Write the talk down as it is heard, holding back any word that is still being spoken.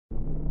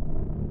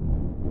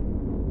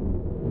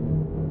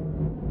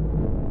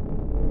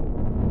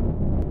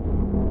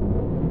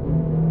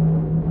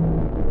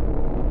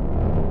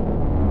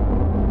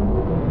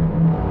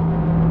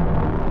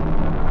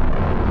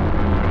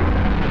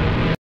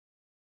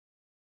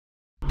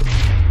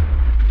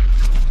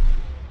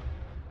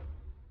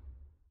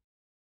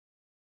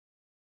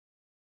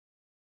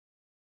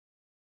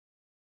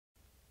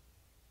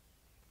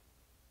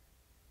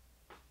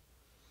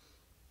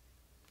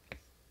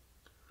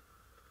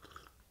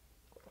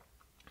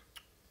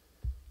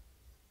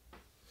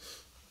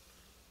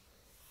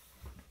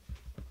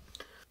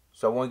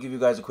So I want to give you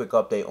guys a quick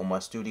update on my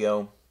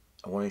studio.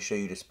 I want to show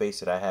you the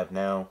space that I have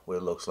now, what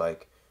it looks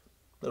like.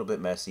 A little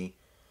bit messy.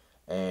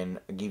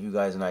 And give you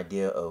guys an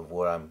idea of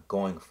what I'm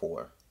going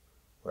for,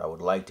 what I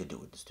would like to do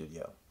with the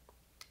studio.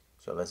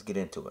 So let's get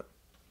into it.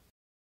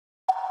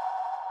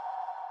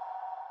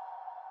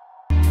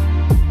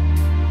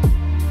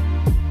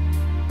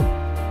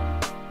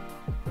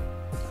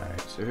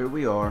 Alright, so here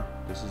we are.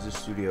 This is the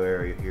studio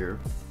area here.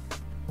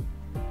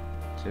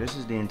 So this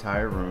is the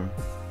entire room.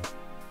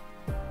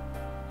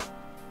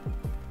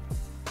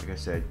 Like I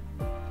said,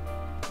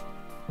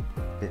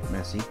 a bit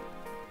messy.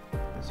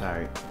 That's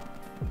alright.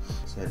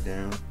 Set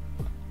down.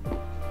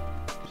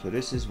 So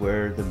this is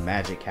where the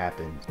magic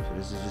happens. So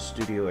this is the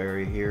studio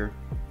area here.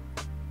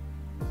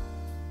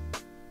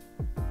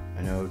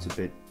 I know it's a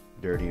bit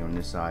dirty on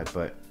this side,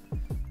 but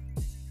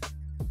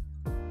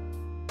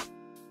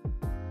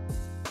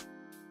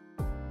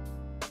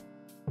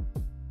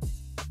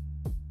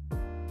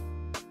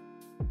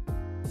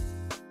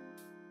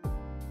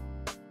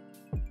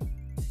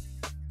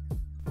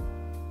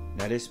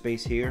now this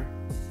space here,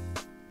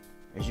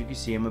 as you can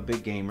see, I'm a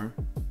big gamer.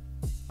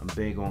 I'm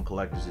big on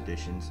collector's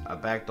editions. I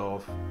backed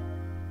off.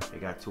 They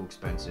got too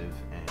expensive,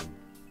 and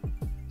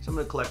some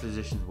of the collector's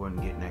editions weren't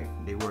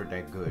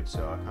that good, so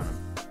I kind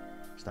of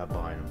stopped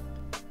buying them.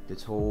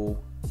 This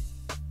whole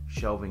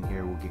shelving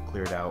here will get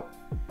cleared out,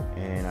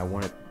 and I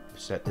want to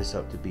set this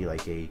up to be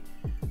like a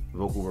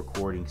vocal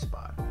recording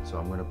spot. So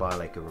I'm going to buy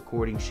like a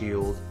recording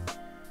shield,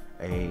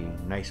 a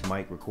nice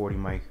mic, recording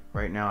mic.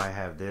 Right now I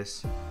have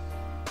this,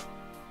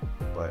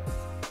 but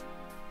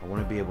I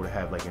want to be able to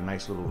have like a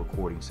nice little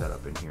recording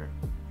setup in here.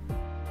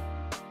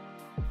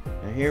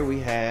 Now here we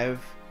have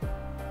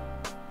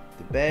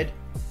the bed.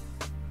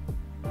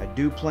 I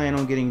do plan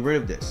on getting rid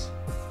of this.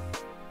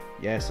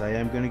 Yes, I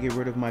am going to get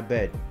rid of my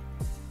bed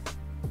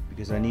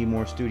because I need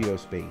more studio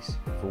space,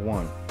 for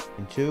one.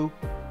 And two,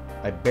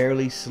 I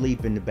barely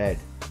sleep in the bed.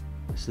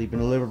 I sleep in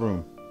the living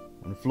room,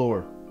 on the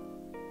floor,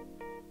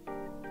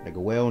 like a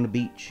whale on the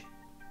beach.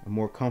 I'm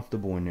more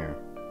comfortable in there.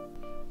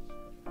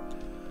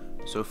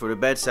 So for the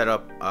bed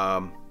setup,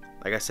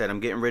 like I said, I'm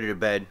getting rid of the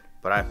bed,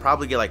 but I'd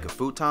probably get like a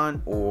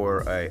futon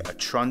or a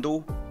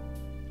trundle.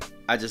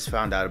 I just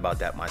found out about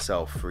that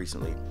myself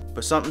recently.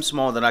 But something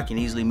small that I can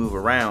easily move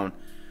around,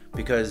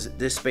 because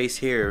this space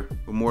here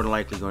will more than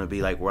likely going to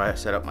be like where I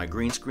set up my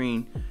green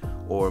screen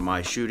or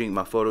my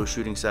photo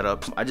shooting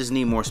setups. I just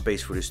need more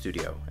space for the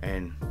studio.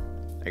 And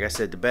like I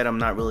said, the bed I'm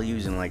not really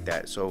using like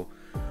that, so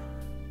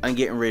I'm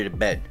getting rid of the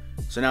bed.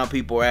 So now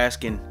people are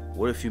asking,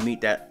 what if you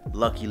meet that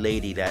lucky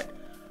lady, that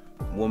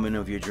woman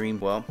of your dream?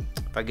 Well,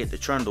 if I get the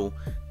trundle,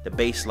 the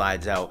base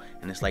slides out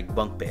and it's like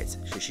bunk beds,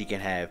 so she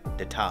can have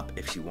the top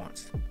if she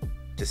wants.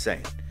 Just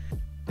saying.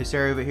 This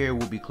area over here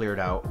will be cleared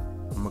out.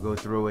 I'm gonna go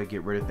through it,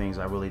 get rid of things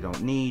I really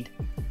don't need.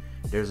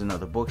 There's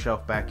another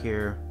bookshelf back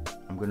here.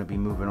 I'm gonna be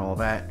moving all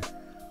that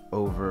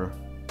over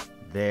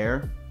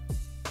there.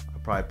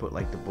 I'll probably put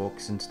like the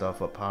books and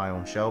stuff up high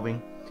on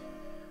shelving.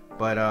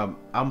 But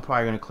I'm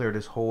probably gonna clear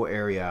this whole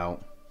area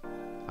out.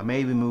 I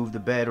may even move the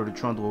bed or the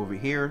trundle over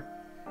here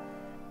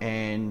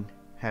and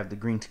have the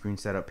green screen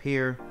set up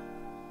here,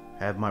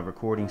 have my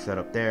recording set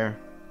up there,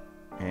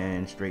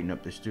 and straighten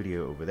up the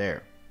studio over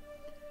there.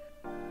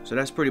 So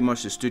that's pretty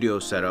much the studio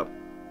setup.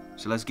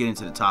 So let's get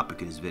into the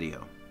topic of this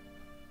video.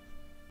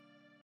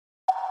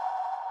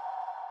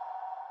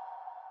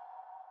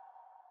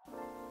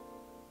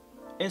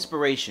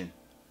 Inspiration.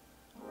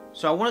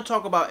 So I want to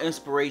talk about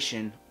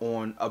inspiration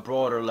on a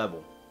broader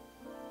level.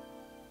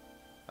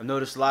 I've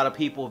noticed a lot of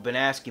people have been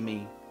asking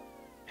me,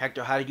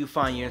 Hector, how do you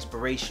find your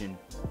inspiration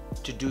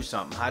to do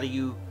something? How do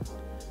you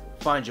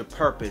find your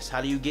purpose?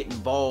 How do you get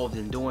involved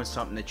in doing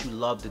something that you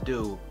love to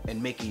do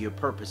and make it your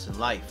purpose in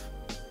life?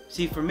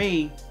 See, for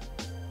me,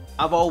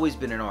 I've always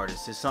been an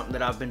artist. It's something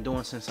that I've been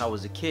doing since I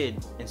was a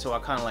kid, and so I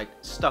kind of like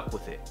stuck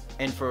with it.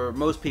 And for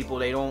most people,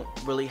 they don't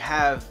really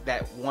have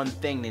that one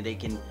thing that they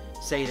can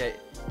say that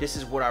this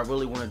is what I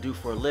really want to do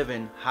for a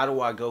living. How do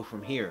I go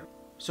from here?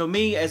 So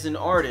me as an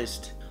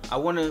artist, I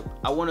want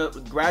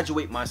to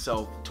graduate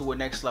myself to a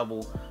next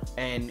level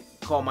and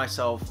call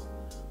myself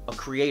a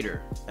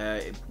creator,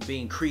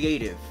 being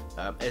creative,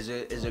 as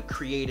a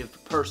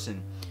creative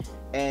person.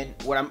 And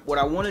what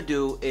I want to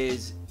do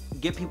is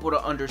get people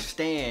to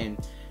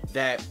understand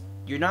that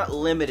you're not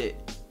limited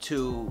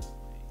to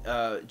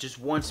just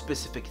one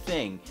specific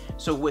thing.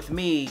 So with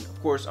me,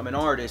 of course, I'm an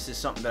artist. It's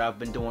something that I've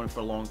been doing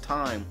for a long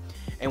time.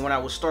 And when I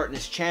was starting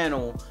this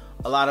channel,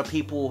 a lot of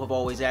people have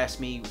always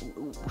asked me,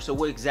 so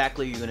what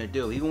exactly are you gonna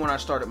do? Even when I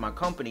started my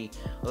company,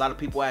 a lot of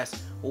people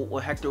ask,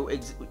 well Hector,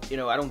 you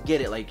know, I don't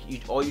get it. Like,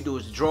 all you do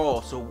is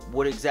draw, so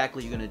what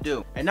exactly are you gonna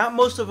do? And not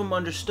most of them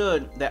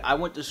understood that I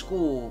went to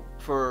school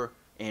for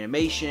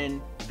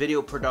animation,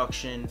 video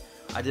production.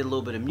 I did a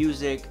little bit of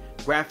music,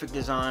 graphic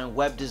design,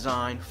 web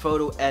design,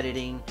 photo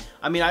editing.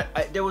 I mean,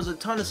 there was a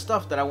ton of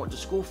stuff that I went to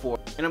school for.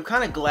 And I'm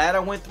kind of glad I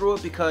went through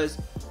it, because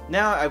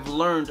Now I've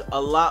learned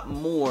a lot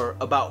more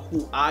about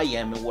who I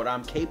am and what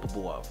I'm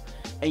capable of.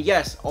 And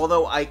yes,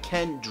 although I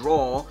can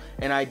draw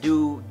and I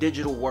do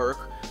digital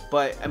work,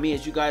 but I mean,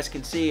 as you guys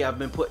can see, I've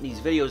been putting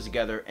these videos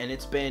together, and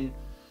it's been,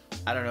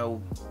 I don't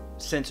know,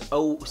 since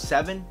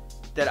 '07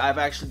 that I've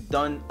actually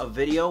done a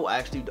video,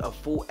 actually a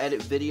full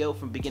edit video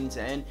from beginning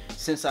to end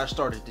since I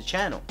started the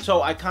channel.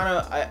 So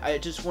I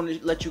just want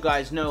to let you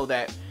guys know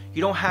that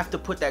you don't have to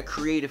put that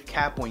creative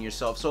cap on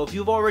yourself. So if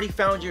you've already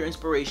found your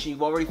inspiration,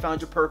 you've already found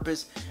your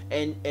purpose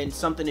and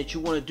something that you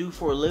want to do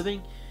for a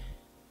living,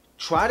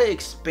 try to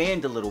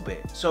expand a little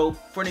bit. So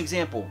for an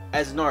example,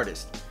 as an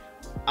artist,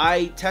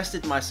 I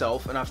tested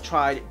myself and I've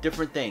tried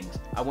different things.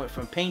 I went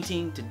from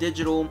painting to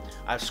digital,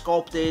 I've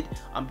sculpted,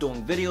 I'm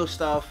doing video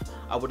stuff.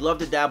 I would love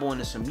to dabble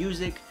into some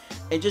music,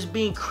 and just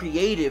being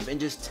creative and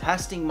just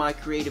testing my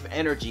creative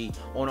energy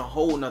on a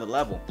whole nother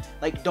level.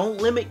 Like, don't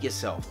limit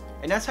yourself.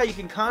 And that's how you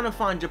can kind of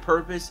find your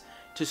purpose,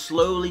 to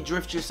slowly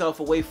drift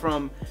yourself away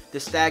from the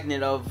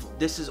stagnant of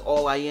this is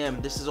all I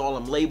am, this is all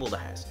I'm labeled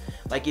as.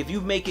 Like, if you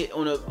make it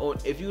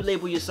if you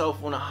label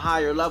yourself on a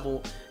higher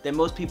level, then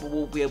most people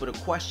will be able to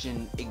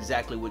question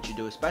exactly what you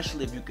do,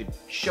 especially if you could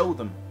show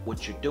them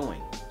what you're doing.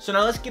 So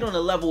now let's get on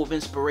the level of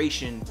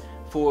inspiration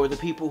for the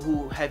people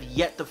who have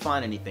yet to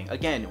find anything.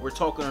 Again, we're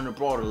talking on a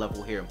broader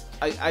level here.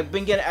 I've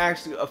been getting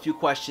asked a few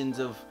questions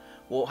of,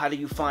 well, how do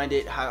you find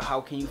it?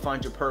 How can you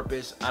find your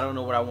purpose? I don't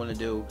know what I want to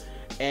do.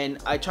 And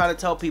I try to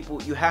tell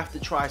people, you have to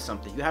try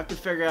something. You have to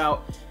figure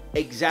out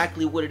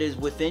exactly what it is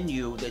within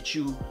you that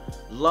you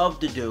love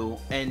to do,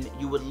 and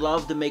you would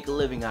love to make a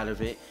living out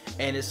of it,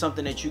 and it's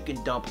something that you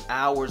can dump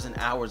hours and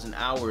hours and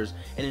hours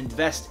and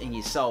invest in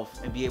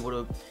yourself and be able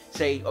to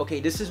say, okay,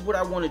 this is what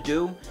I want to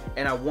do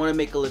and I want to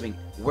make a living.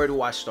 Where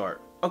do I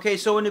start? Okay,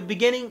 so in the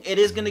beginning, it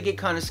is going to get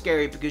kind of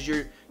scary because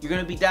you're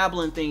going to be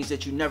dabbling in things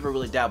that you never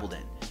really dabbled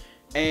in.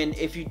 And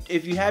if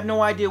you have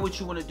no idea what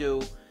you want to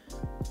do,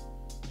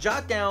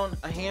 jot down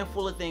a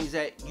handful of things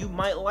that you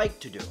might like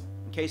to do.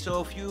 Okay,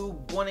 so if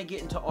you want to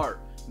get into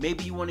art,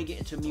 maybe you want to get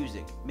into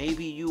music,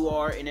 maybe you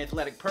are an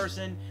athletic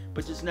person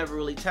but just never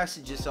really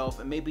tested yourself,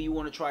 and maybe you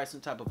want to try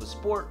some type of a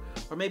sport,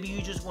 or maybe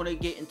you just want to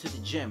get into the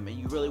gym and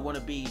you really want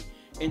to be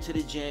into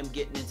the gym,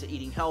 getting into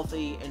eating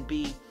healthy and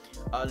be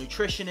a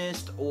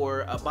nutritionist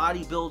or a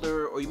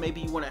bodybuilder, or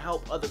maybe you want to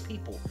help other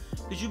people.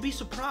 Because you'd be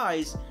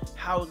surprised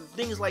how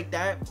things like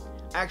that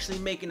actually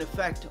make an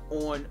effect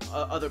on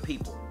other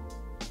people.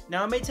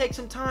 Now, it may take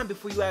some time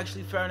before you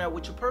actually find out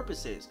what your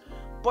purpose is,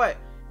 but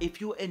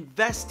if you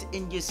invest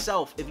in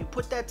yourself, if you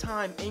put that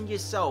time in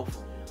yourself,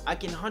 I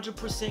can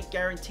 100%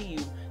 guarantee you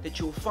that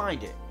you'll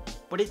find it.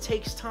 But it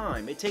takes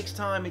time. It takes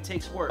time. It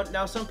takes work.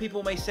 Now, some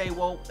people may say,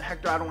 well,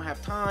 Hector, I don't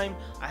have time.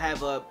 I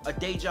have a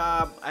day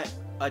job.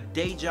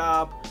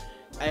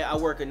 I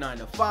work a 9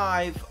 to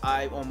 5.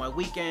 On my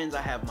weekends,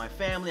 I have my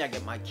family. I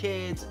get my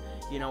kids.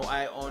 You know,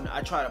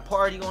 I try to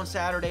party on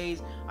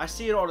Saturdays. I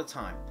see it all the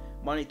time.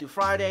 Monday through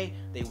Friday,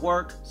 they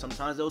work.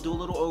 Sometimes they'll do a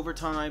little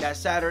overtime. That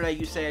Saturday,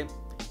 you say,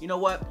 you know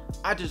what?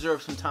 I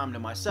deserve some time to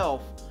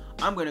myself.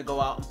 I'm going to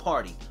go out and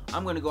party.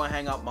 I'm going to go and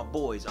hang out with my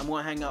boys. I'm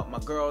going to hang out with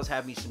my girls,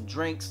 have me some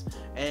drinks.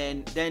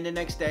 And then the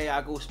next day,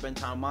 I go spend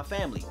time with my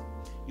family.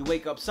 You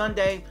wake up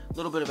Sunday, a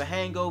little bit of a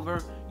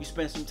hangover. You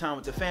spend some time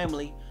with the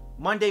family.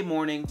 Monday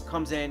morning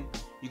comes in.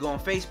 You go on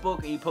Facebook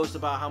and you post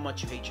about how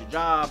much you hate your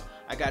job.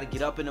 I got to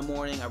get up in the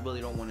morning. I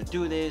really don't want to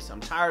do this. I'm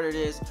tired of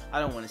this. I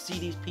don't want to see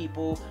these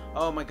people.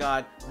 Oh my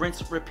God.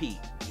 Rinse, repeat.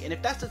 And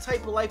if that's the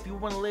type of life you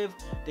want to live,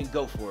 then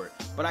go for it.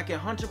 But I can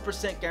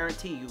 100%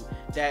 guarantee you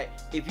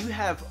that if you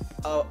have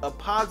a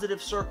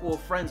positive circle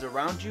of friends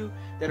around you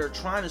that are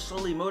trying to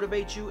slowly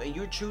motivate you, and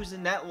you're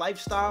choosing that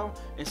lifestyle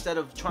instead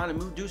of trying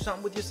to do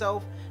something with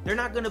yourself, they're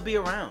not going to be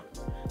around.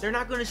 They're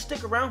not going to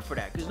stick around for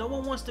that, because no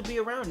one wants to be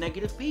around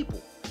negative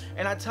people.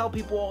 And I tell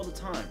people all the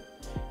time,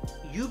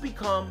 you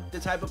become the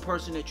type of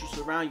person that you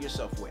surround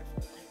yourself with.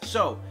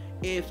 So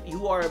if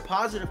you are a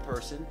positive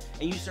person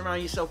and you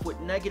surround yourself with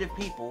negative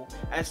people,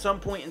 at some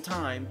point in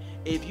time,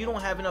 if you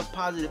don't have enough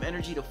positive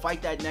energy to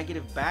fight that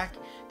negative back,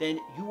 then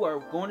you are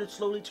going to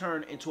slowly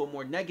turn into a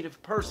more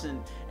negative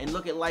person and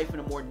look at life in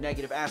a more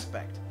negative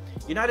aspect.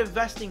 You're not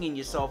investing in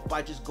yourself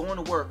by just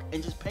going to work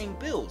and just paying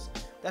bills.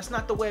 That's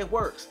not the way it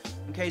works.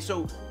 Okay,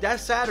 so that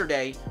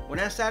Saturday, when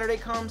that Saturday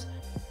comes,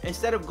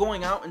 instead of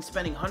going out and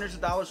spending hundreds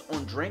of dollars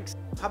on drinks,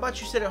 how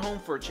about you sit at home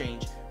for a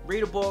change,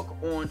 read a book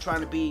on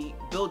trying to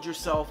build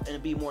yourself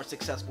and be a more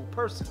successful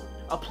person.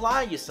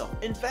 Apply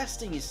yourself,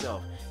 invest in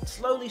yourself,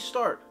 slowly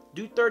start.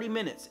 Do 30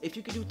 minutes. If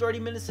you can do 30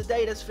 minutes a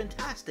day, that's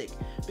fantastic.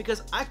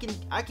 Because I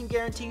can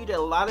guarantee you that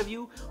a lot of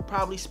you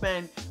probably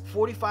spend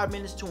 45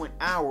 minutes to an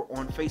hour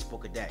on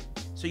Facebook a day.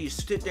 So you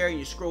sit there and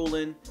you scroll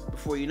in,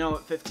 before you know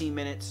it, 15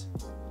 minutes,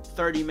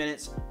 30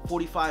 minutes,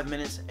 45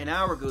 minutes, an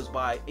hour goes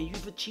by, and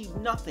you've achieved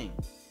nothing.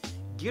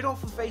 Get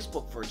off of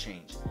Facebook for a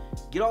change.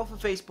 Get off of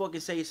Facebook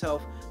and say to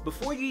yourself,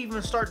 before you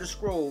even start to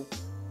scroll,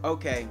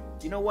 okay,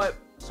 you know what?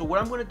 So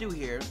what I'm going to do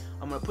here,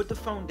 I'm going to put the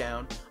phone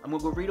down, I'm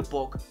going to go read a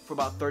book for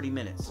about 30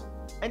 minutes.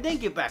 And then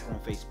get back on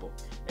Facebook.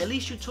 At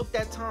least you took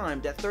that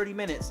time, that 30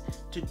 minutes,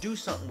 to do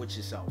something with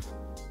yourself.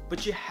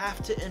 But you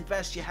have to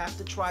invest, you have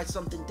to try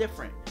something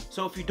different.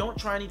 So if you don't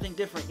try anything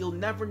different, you'll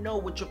never know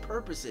what your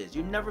purpose is.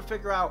 You'll never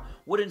figure out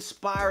what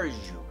inspires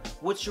you,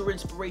 what's your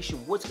inspiration,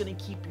 what's gonna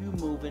keep you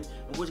moving,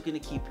 and what's gonna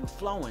keep you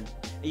flowing.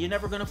 And you're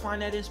never gonna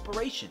find that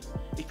inspiration.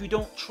 If you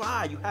don't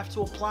try, you have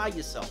to apply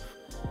yourself.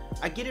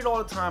 I get it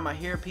all the time. I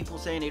hear people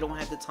saying they don't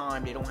have the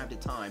time, they don't have the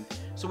time.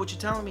 So what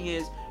you're telling me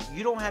is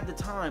you don't have the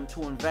time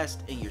to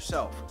invest in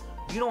yourself.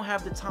 You don't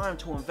have the time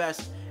to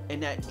invest in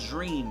that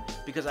dream,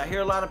 because I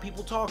hear a lot of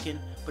people talking,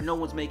 but no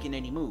one's making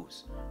any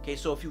moves. Okay,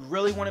 so if you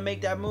really want to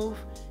make that move,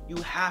 you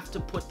have to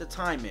put the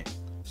time in.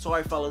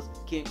 Sorry fellas,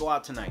 can't go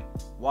out tonight.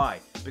 Why?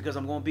 Because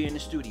I'm going to be in the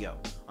studio.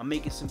 I'm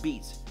making some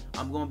beats.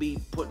 I'm going to be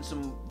putting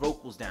some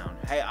vocals down.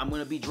 Hey, I'm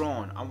going to be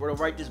drawing. I'm going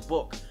to write this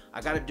book. I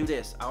got to do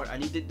this. I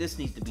need to, this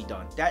needs to be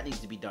done. That needs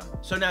to be done.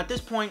 So now at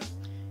this point,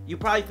 you're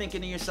probably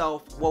thinking to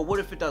yourself, well, what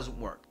if it doesn't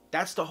work?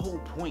 That's the whole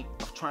point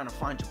of trying to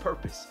find your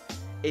purpose,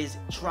 is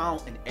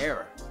trial and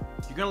error.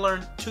 You're going to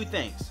learn two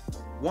things.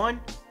 One,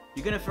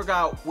 you're going to figure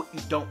out what you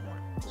don't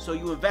want. So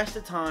you invest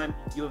the time,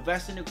 you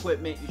invest in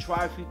equipment, you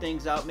try a few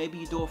things out, maybe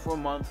you do it for a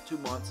month, 2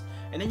 months,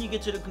 and then you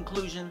get to the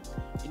conclusion,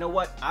 you know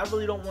what, I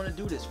really don't want to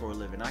do this for a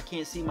living. I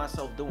can't see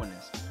myself doing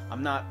this.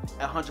 I'm not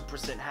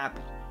 100%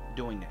 happy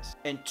doing this.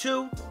 And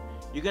two,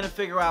 you're going to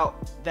figure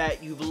out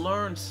that you've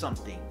learned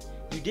something.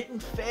 You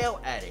didn't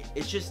fail at it.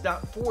 It's just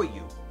not for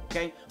you,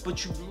 okay?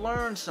 But you've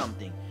learned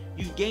something.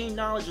 You've gained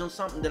knowledge on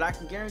something that I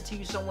can guarantee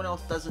you someone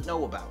else doesn't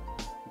know about.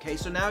 Okay,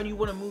 so now you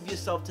want to move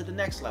yourself to the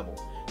next level.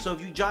 So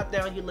if you jot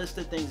down your list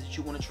of things that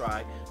you want to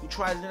try, you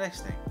try the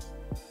next thing.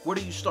 Where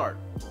do you start?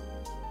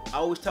 I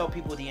always tell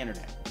people the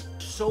internet.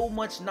 So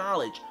much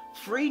knowledge,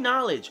 free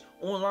knowledge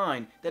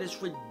online, that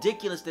it's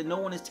ridiculous that no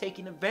one is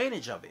taking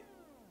advantage of it.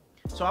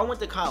 So I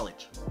went to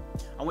college.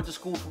 I went to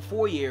school for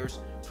 4 years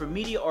for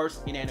media arts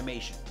and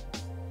animation.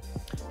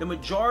 The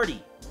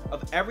majority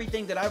of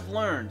everything that I've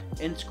learned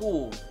in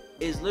school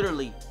is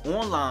literally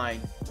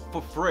online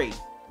for free.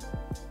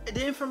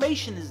 The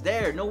information is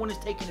there. No one is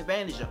taking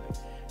advantage of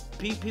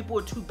it. People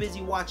are too busy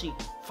watching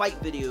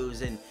fight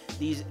videos and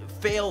these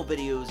fail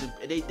videos,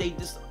 and they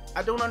just,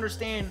 I don't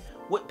understand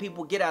what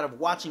people get out of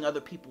watching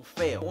other people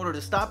fail. In order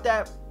to stop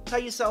that, tell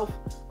yourself,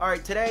 all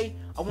right, today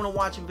I want to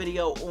watch a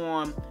video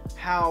on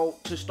how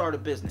to start a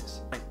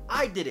business.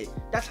 I did it.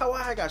 That's how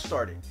I got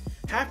started.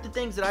 Half the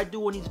things that I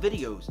do in these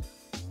videos,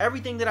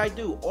 everything that I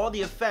do, all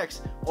the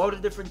effects, all the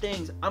different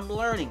things, I'm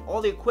learning. All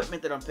the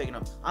equipment that I'm picking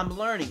up, I'm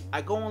learning.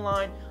 I go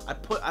online, I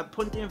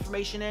put the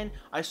information in,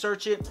 I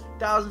search it,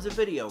 thousands of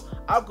videos.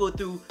 I'll go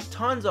through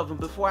tons of them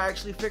before I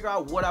actually figure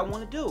out what I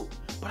want to do.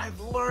 But I've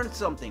learned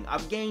something.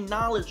 I've gained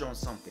knowledge on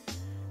something.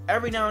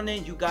 Every now and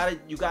then you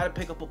gotta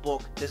pick up a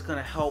book that's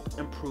gonna help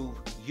improve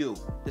you.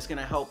 That's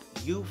gonna help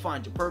you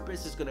find your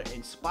purpose. It's gonna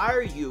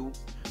inspire you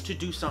to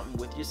do something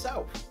with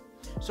yourself.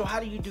 So how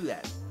do you do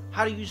that?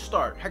 How do you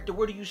start? Hector,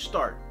 where do you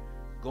start?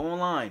 Go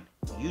online,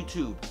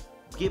 YouTube,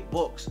 get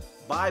books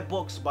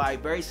by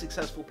very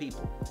successful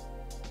people.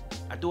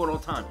 I do it all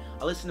the time.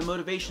 I listen to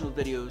motivational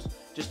videos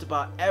just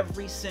about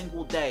every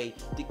single day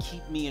to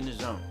keep me in the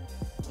zone.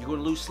 You're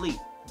gonna lose sleep.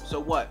 So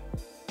what?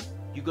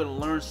 You're gonna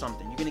learn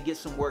something. You're gonna get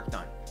some work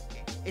done.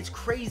 It's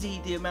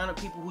crazy the amount of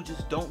people who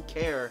just don't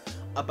care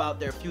about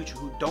their future,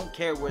 who don't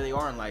care where they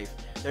are in life.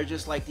 They're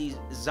just like these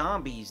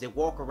zombies that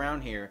walk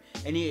around here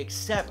and they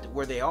accept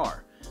where they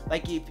are.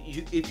 Like if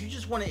you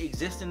just want to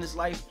exist in this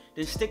life,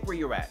 then stick where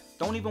you're at.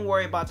 Don't even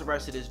worry about the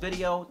rest of this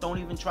video. Don't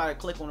even try to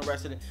click on the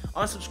rest of it.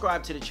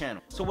 Unsubscribe to the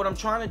channel. So what I'm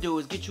trying to do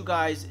is get you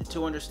guys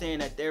to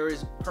understand that there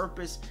is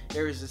purpose,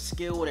 there is a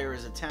skill, there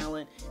is a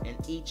talent in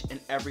each and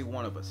every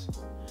one of us.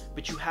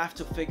 But you have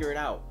to figure it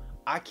out.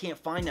 I can't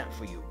find that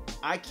for you.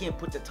 I can't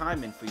put the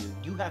time in for you.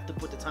 You have to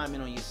put the time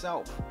in on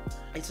yourself.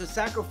 It's a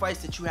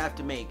sacrifice that you have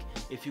to make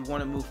if you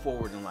want to move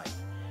forward in life.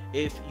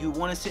 If you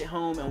want to sit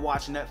home and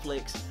watch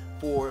Netflix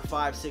for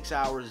 5-6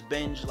 hours,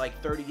 binge like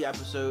 30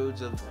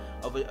 episodes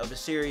of a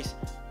series,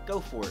 go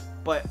for it.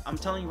 But I'm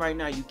telling you right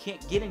now, you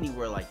can't get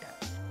anywhere like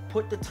that.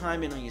 Put the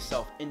time in on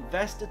yourself.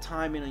 Invest the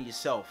time in on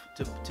yourself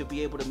to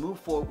be able to move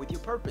forward with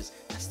your purpose.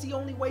 That's the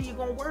only way you're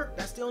going to work.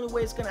 That's the only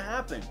way it's going to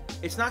happen.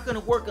 It's not going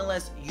to work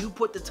unless you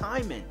put the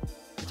time in.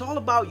 It's all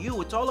about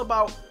you. It's all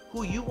about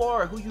who you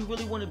are, who you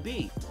really want to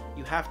be.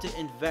 You have to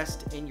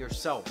invest in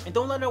yourself. And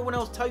don't let no one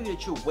else tell you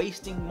that you're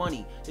wasting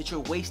money, that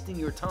you're wasting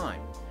your time.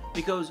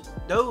 Because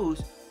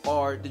those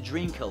are the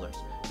dream killers.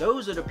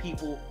 Those are the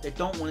people that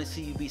don't want to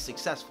see you be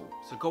successful.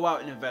 So go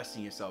out and invest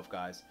in yourself,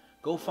 guys.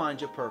 Go find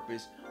your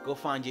purpose. Go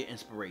find your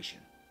inspiration.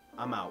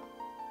 I'm out.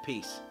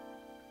 Peace.